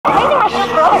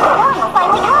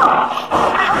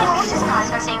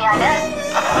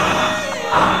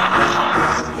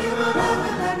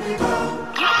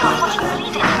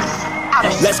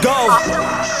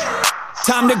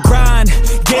time to grind,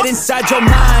 get inside your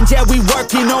mind. Yeah, we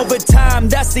working overtime,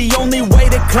 that's the only way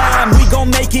to climb. We gon'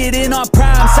 make it in our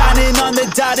prime, signing on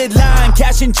the dotted line,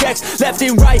 cashing checks left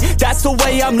and right, that's the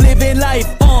way I'm living life.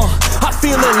 I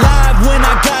feel alive when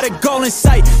I got a goal in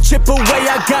sight. Chip away,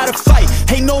 I gotta fight,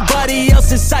 ain't nobody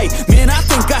else in sight. Man, I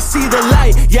think I see the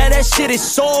light, yeah, that shit is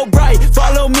so bright.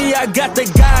 Follow me, I got the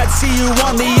guide, see you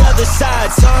on the other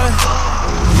side, son.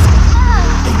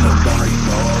 Ain't nobody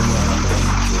know what I'm thinking.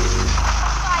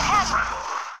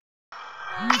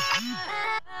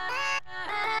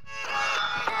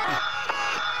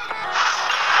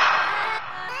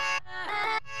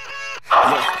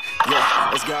 Yeah,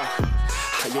 let's go.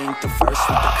 I ain't the first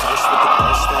with the curse, with the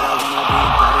curse that I wanna be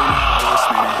better, not worse,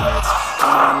 man, it hurts.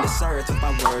 Coming on this earth with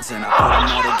my words, and I put them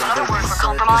all together,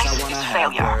 insert, cause I wanna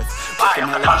have worth. Working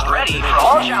hella hard to the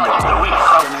beginning of the week.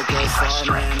 Gonna go far,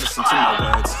 man, listen to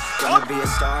my words. Gonna be a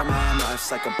star, man,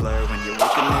 life's like a blur. When you're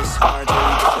working this hard, till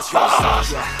you get what's yours.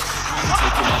 Yeah, I ain't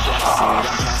taking a backseat,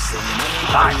 I'm passing.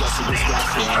 Anybody else who is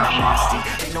rapping, I'm nasty.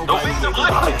 Ain't nobody able to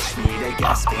catch me, they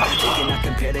gasping. They cannot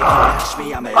compare, they can match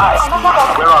me, I'm at asking.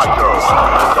 Where are you?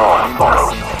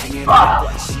 Hanging on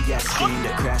what she asking to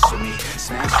crash with me,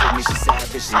 smash with me, she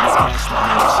savage, she needs cash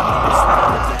money, and she needs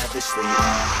live lavishly.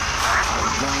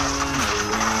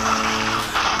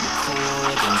 I'm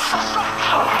cold inside,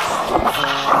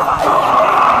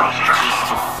 just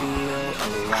to feel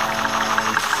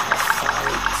alive. I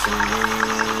fight to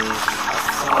live, I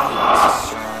fight to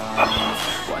strive.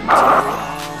 One day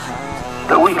I'll have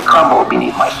the weak crumble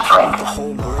beneath my strength. the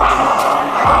whole world in my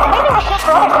Maybe the ship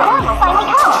brother will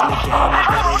finally come.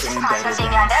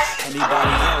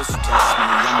 anybody else who tests me,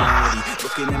 I'm ready.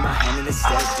 Looking at my hand and it's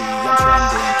steady. I'm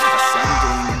trending,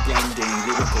 ascending and blending,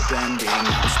 lyrical bending.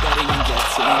 I'm spreading and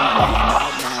getting my name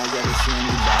out now. Yeah, they hear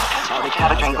me loud. All the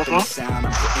guys up in the sound.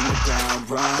 I'm hitting the ground,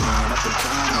 running up and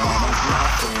down, and I'm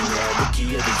nothing. Yeah,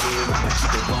 rookie of the year, I'ma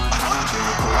keep it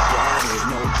 100. Cold-blooded,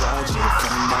 no budget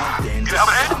for nothing. You have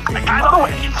an head? I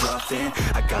ain't bluffing.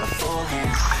 I got a full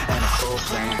hand and a full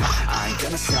plan. I ain't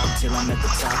gonna stop till I'm at the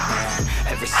top, man.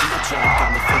 Every single track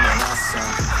got me feeling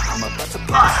awesome. I'm about to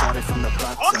blow, started from the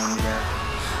bottom, yeah.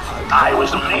 I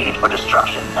was made for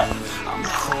destruction. I'm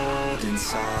cold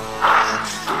inside.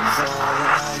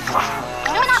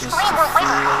 Do not scream or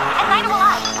waver, and neither will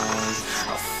I.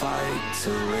 I fight to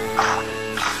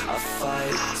live, I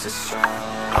fight to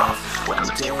strive. One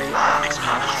day I'll have what I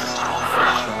want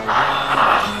in life.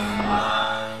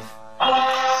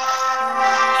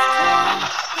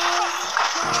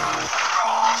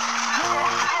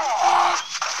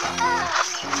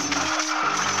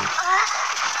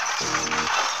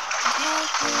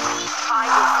 I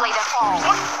will slay them all.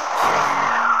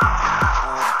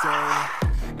 All day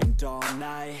and all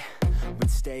night, we'd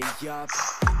stay up,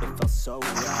 it felt so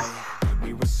right.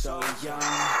 We were so young,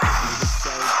 we were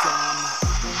so dumb.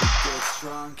 We would get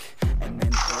drunk and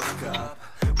then hook up.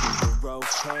 We were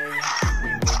okay, we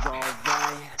were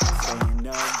alright. Staying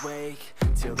awake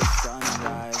till the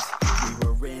sunrise. We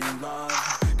were in love,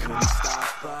 couldn't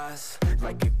stop us.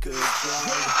 Like a good drug,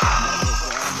 never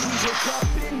run. Woke up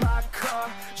in my car,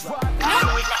 driving.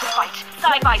 Let's fight,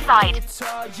 side by side.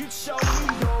 You showed me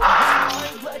your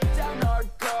heart, let down our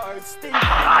guards. I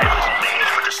was made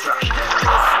for destruction.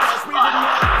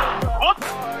 What?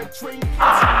 Drinking too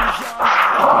young,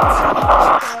 too much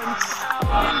fun.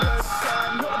 Out in the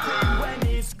sun, hoping when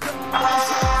it's gone.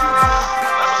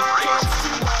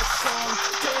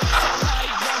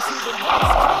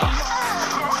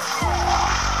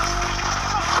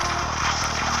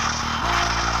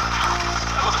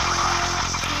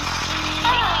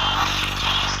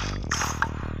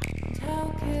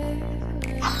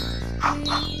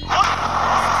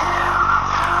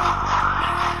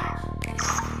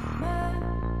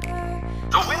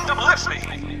 The wind uplifts me.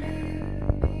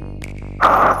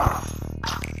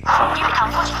 You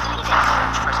become fortunately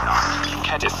You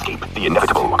can't escape the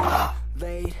inevitable.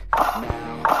 Late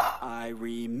now, I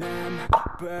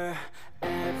remember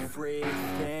everything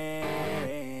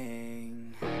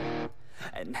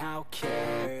and how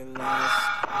careless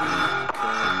we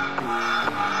could be.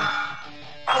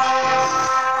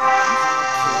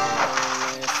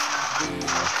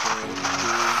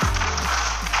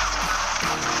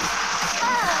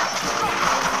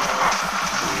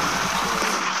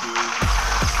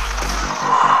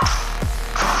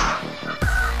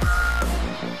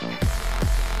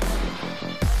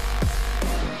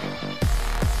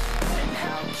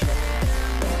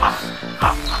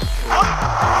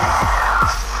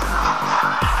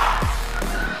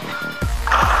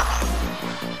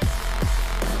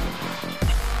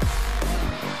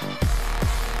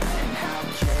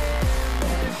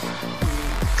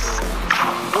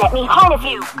 Let me harness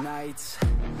you. Nights,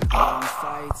 long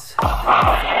fights.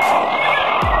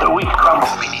 The weak crumble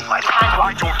beneath my hand.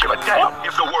 I don't give a damn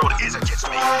if the world is against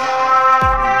me.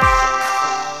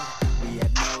 We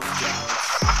had no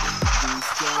doubts.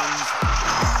 These games,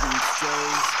 these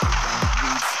days,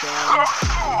 these spells.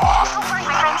 Don't worry,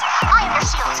 my friend. I am your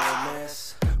shield.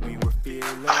 We were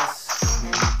fearless, we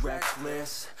were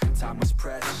reckless. Time was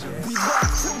precious. We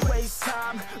love to waste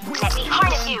time. Let me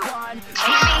harness you. Take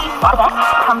me.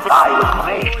 Comes I was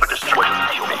made for destruction.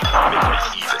 Feel me. Make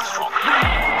me even stronger.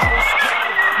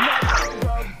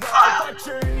 Our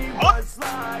journey was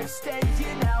life,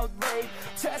 staying out late,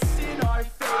 testing our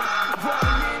fate,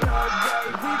 running our way.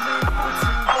 We live for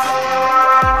today.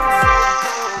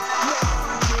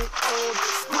 Never get old.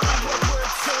 Spin what we're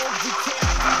told. We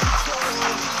can't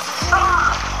control.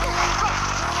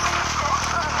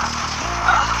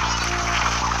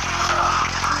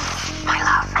 my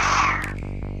love.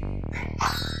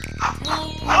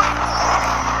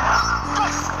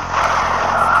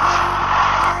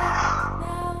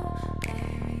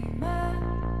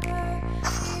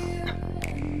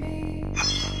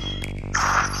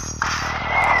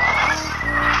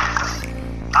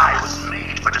 I was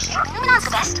made for destruction. Not the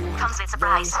best. Comes with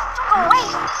surprise. Don't go away.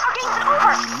 Our game's not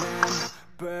over.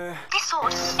 Remember This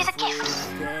sword is a gift.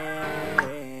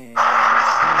 everything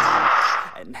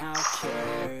and how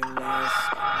careless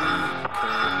we could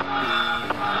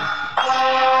be.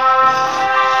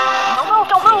 Don't move,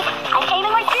 don't move. I'm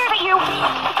aiming my spears at you.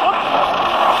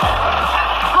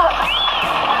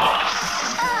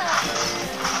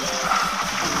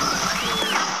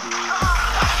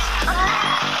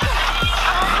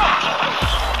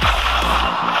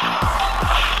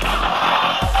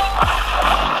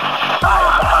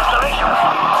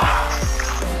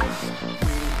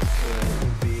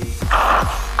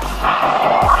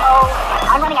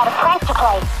 I'm running out of pranks to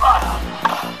play.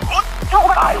 Don't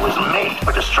worry. I was made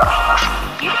for destruction.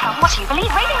 You become what you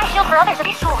believe. Raising my shield for others with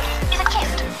this sword is a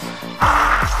gift.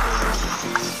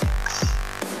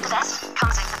 The best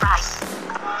comes with surprise.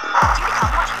 You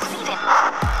become what you believe in.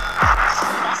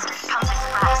 The best comes with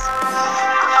surprise.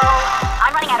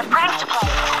 I'm running out of pranks to play.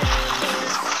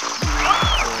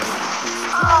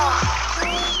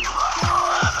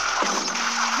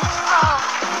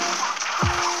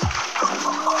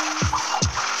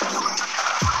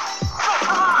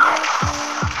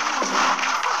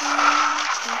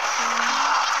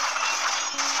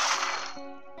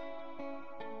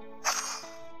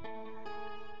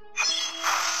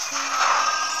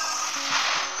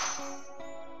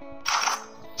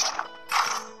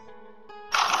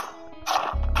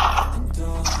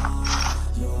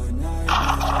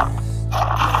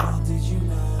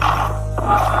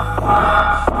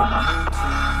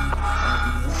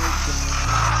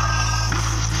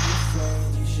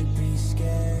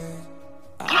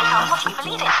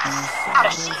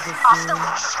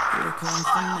 Here comes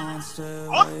the monster,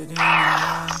 waiting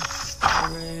around.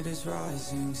 The rate is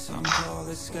rising, some call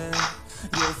it scared.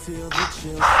 You'll feel the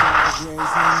chill start raising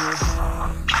your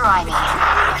head. Try me.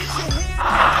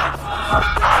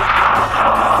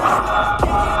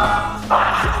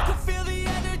 You can feel the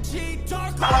energy,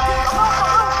 dark like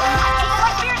Taking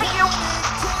my spears at you.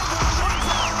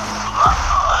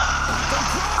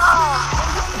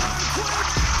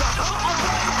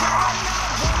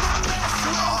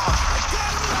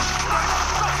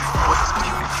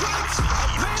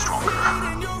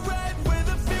 and you're red where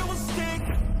the fear will stick.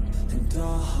 And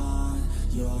I'll haunt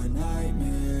your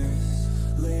nightmares.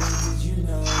 Later, did you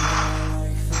know that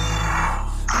like that?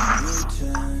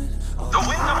 Return. The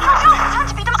wind of Time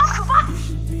to beat them up, Koopa. You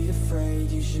should be afraid,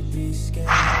 you should be scared.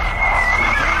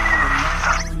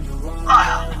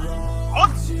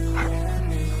 What? You and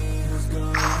me, who's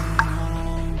going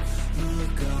home?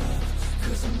 Look up,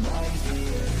 'cause I'm right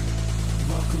here.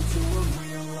 Welcome to a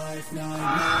real life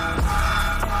nightmare.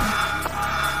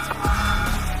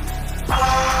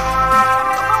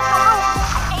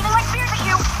 Aiming my spears at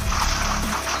you.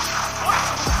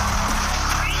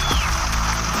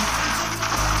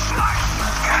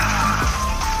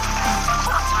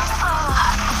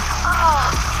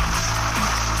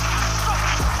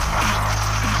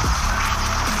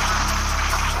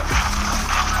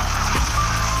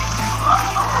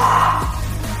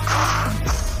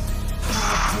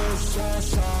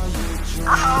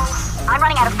 I'm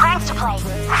running out of pranks to play.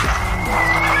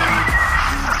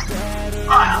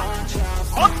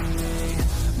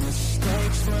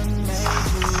 Mistakes were made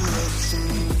to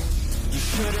see. You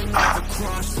should've never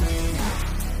crossed me,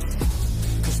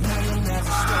 'cause now you'll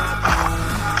never stop me.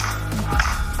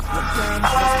 Revenge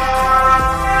was the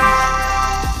calling.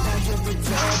 Now you're a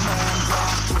dead man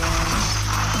walking.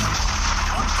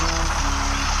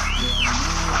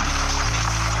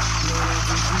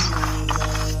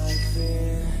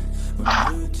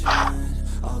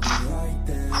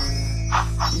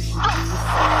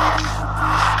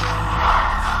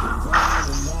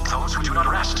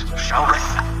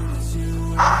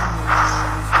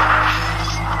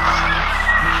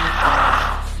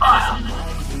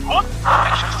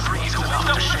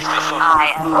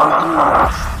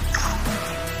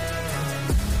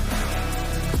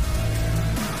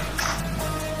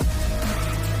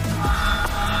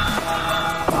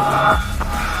 That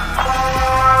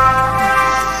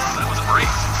was a break.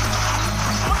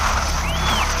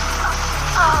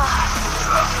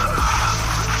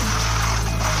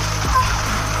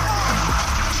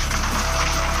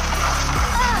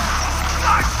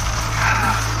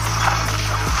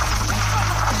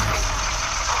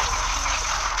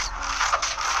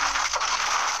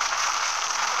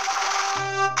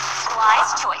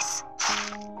 Wise choice.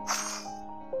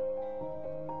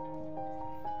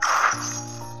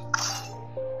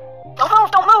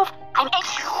 Don't move! I'm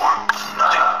anxious. You are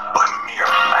nothing but mere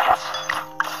mass.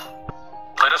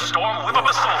 Let a storm whip up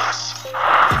the souls.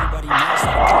 Everybody knows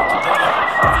that I'm broken down.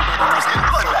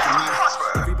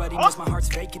 Everybody knows my heart's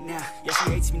vacant now. Yeah,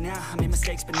 she hates me now. I made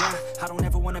mistakes, but now I don't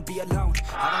ever wanna be alone.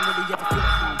 I don't really ever feel at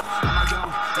home. On my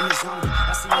own, in the zone.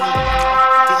 That's the only way I know.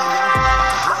 Feeling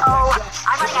low.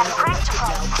 I'm running out of credit to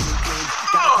play.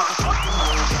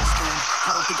 I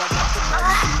don't think I got the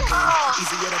right feeling.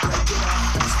 Easier to break it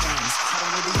off best friends. I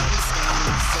don't really understand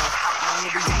myself. I don't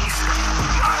really understand my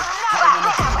heart. I don't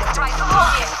wanna be like Try to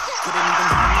hold it. couldn't even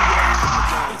hear me yet.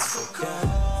 It's so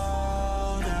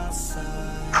cold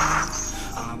outside.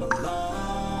 I'm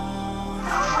alone.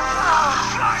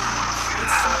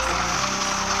 It's so cold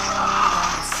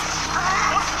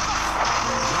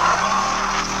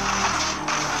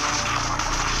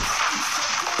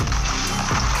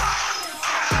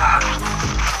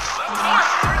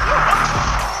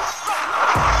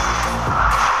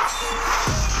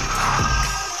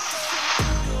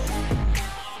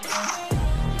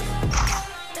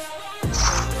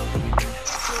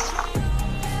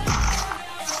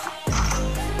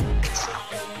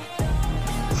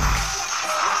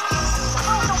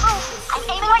I'm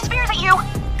aiming my spears at you.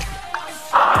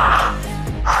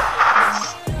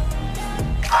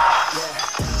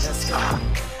 Let's go.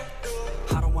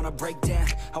 I don't wanna break down.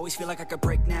 Always feel like I could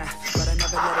break now, but I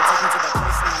never let it take me to that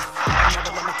place now. I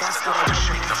never let my thoughts get away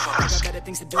now. I got better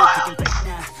things to do, picking fake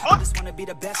now. I just wanna be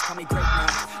the best, call me great now.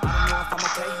 I don't know if I'm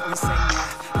okay or insane now.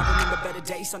 I remember better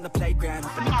days on the playground.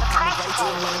 Opening up on the way to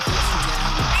and letting push me down.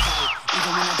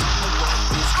 Even when I don't know what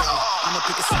is go, I'ma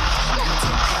pick a side, I'ma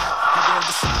take pride. I will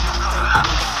decide my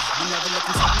fate. You never let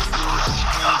them tell me who I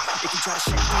am. If you try to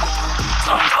shake me down,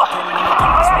 burning in the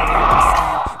dark, where I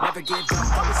stand. Never give up,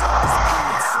 always always the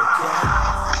plan. It's so cold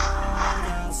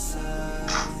outside.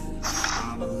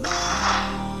 I'm alone,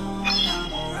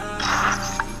 I'm alright.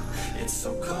 It's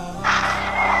so cold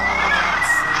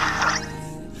outside.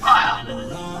 I'm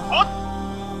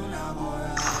alone, I'm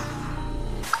alright.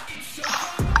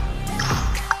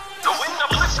 The wind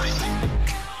uplifts me.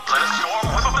 Let a storm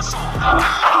whip up the soul.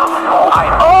 I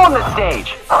own the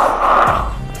stage!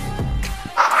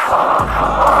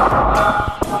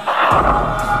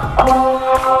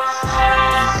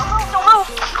 Don't move!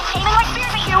 I'm aiming my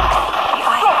spears at you.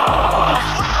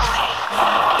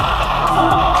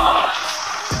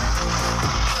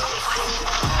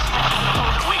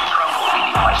 We tremble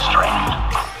beneath my strength.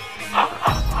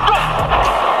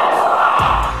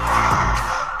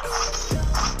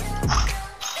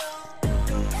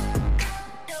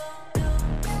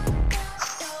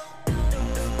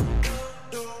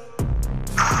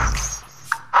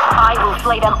 I will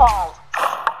slay them all.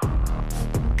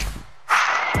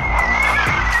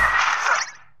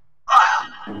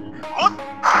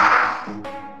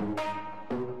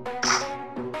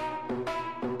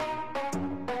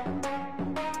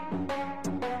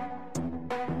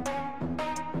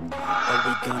 Are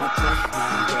we gonna play?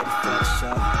 I'm ready for the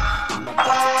show. I'm about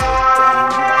to take down.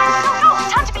 You already know.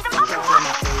 Time to be the muscle. Put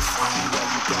my face on where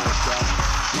you gotta go.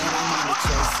 Man, I'm on the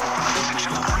chase. I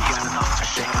got a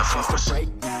chance to break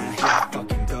now. Here I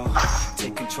fucking go.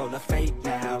 Take control of fate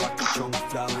now. I control my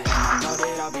flow. And I know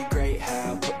that I'll be great.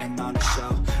 How putting on a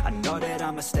show. I know that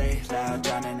I'ma stay loud,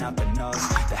 drowning out the noise.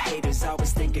 The haters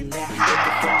always thinking that they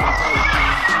can fucking break me.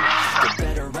 They're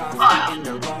better off eating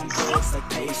their own words like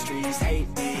pastries. Hate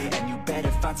me, and you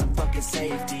better find some fucking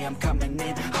safety. I'm coming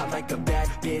in hot like a bad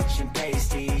bitch and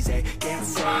pasties. They can't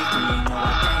save me, no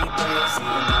I ain't crazy.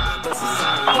 No, but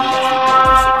society has me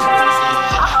going so crazy.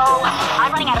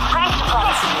 I'm running out of credit to play.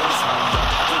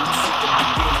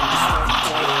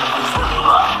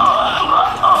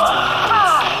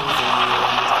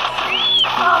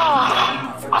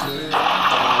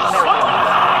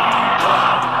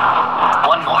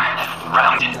 One more.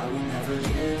 Round it.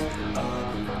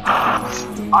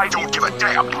 I don't give a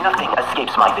damn. Nothing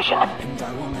escapes my vision. And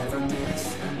I will never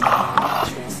miss.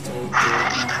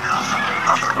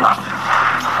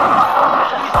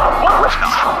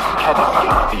 Can't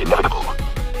escape the inevitable.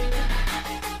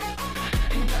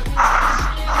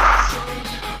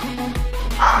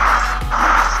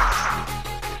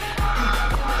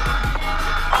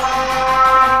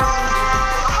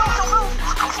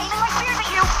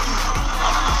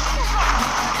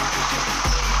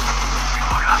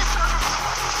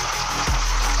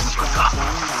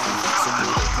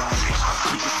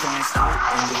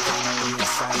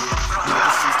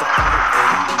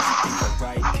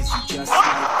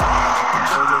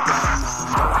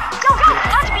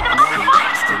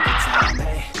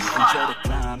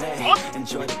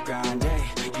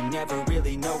 never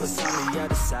really know what's on the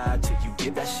other side till you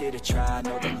give that shit a try.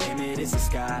 Know the limit is the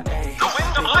sky. Ay. The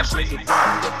wind of life's me.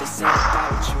 What they say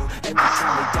about you. Every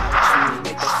time they doubt you, they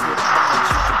make that shit about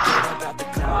you. Forget about the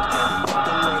cloud, yeah. Walk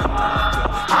the word of mouth, yo.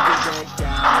 Keep your head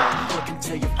down, yo. Look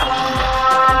until you fall, yo.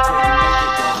 Fight until you make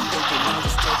it, yo. I'm thinking I'll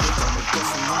just take it, yo. We're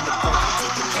guessing on the break.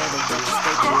 Take it further, yo. Just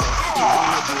take it, yo. You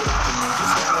wanna get up and you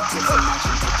just gotta take some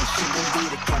action. Take the shit and be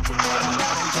the captain, yo. I'm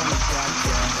not in the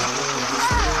goddamn.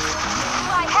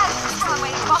 I have the strong way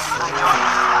to walk on.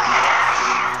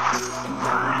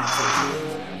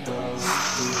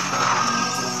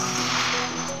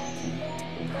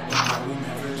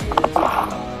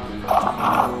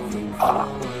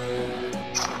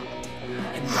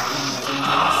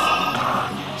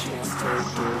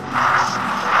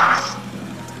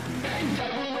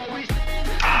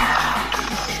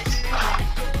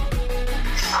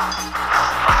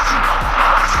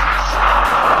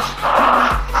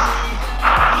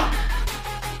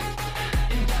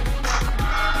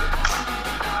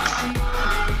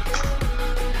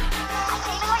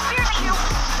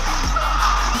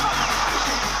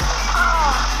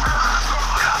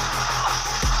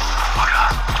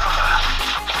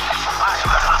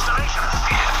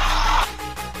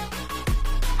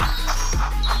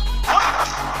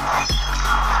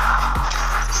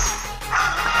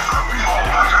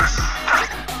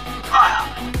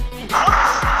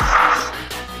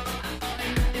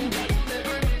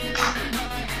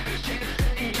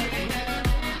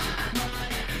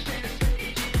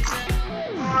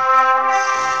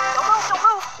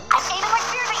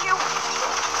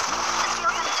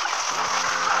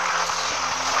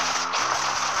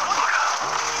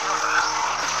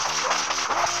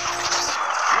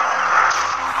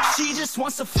 She just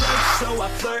wants to flirt, so I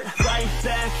flirt right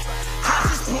back. I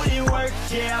just put in work,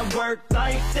 yeah, I work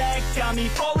like that. Got me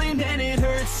falling and it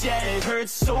hurts, yeah, it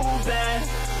hurts so bad.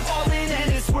 All in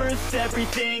and it's worth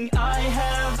everything I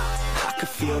have. I could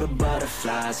feel the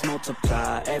butterflies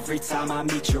multiply every time I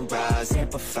meet your eyes.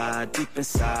 Amplify deep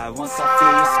inside once I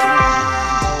feel your skin on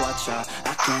mine. Oh, I try,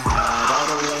 I can't hide all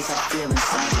the ways I feel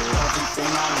inside. You're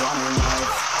everything I want in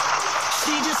life.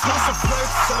 She just wants to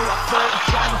flirt, so I flirt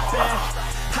right back.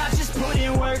 I just put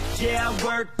in work, yeah, I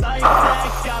work like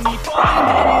that. Got me falling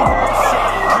and it hurts,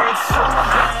 yeah, it hurts so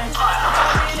bad.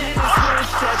 All in and it's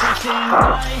worth everything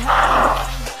I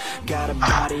have. Got a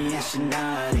body and she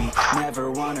naughty,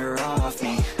 never want her off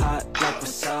me. Hot like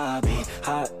wasabi,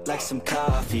 hot like some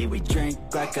coffee. We drink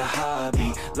like a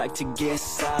hobby, like to get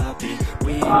sloppy.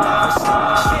 We ain't never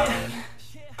stop, yeah.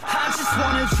 I just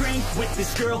wanna drink with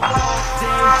this girl all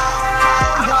day.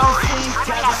 I don't think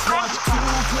I just want to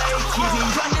play. Keep me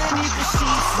underneath the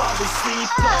sheets while we sleep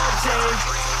all day.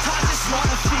 I just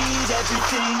wanna feed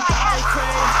everything I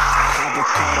crave.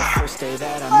 Avocado first day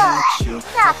that I met you.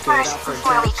 Not first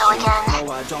before we go again.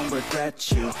 No, I don't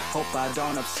regret you. Hope I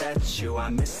don't upset you. I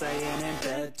miss laying in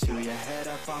bed too. Your head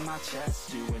up on my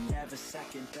chest. You were never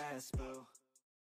second best, boo.